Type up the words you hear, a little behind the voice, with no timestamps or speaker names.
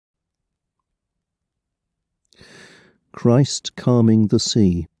Christ calming the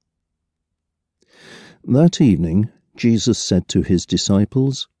sea. That evening Jesus said to his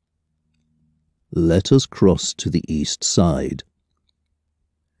disciples, "Let us cross to the east side."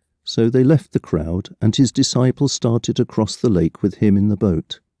 So they left the crowd, and his disciples started across the lake with him in the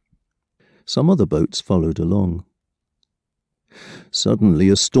boat. Some other boats followed along. Suddenly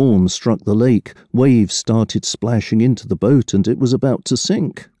a storm struck the lake. Waves started splashing into the boat, and it was about to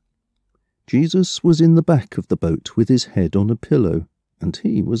sink. Jesus was in the back of the boat with his head on a pillow, and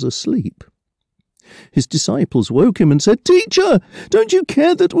he was asleep. His disciples woke him and said, "Teacher, don't you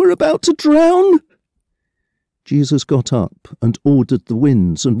care that we're about to drown?" Jesus got up and ordered the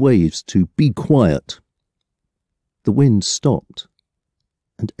winds and waves to be quiet. The wind stopped,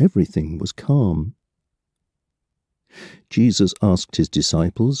 and everything was calm. Jesus asked his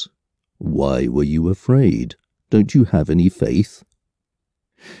disciples, "Why were you afraid? Don't you have any faith?"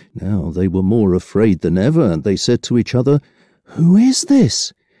 Now they were more afraid than ever, and they said to each other, "Who is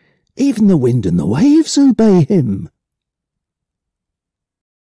this? Even the wind and the waves obey him."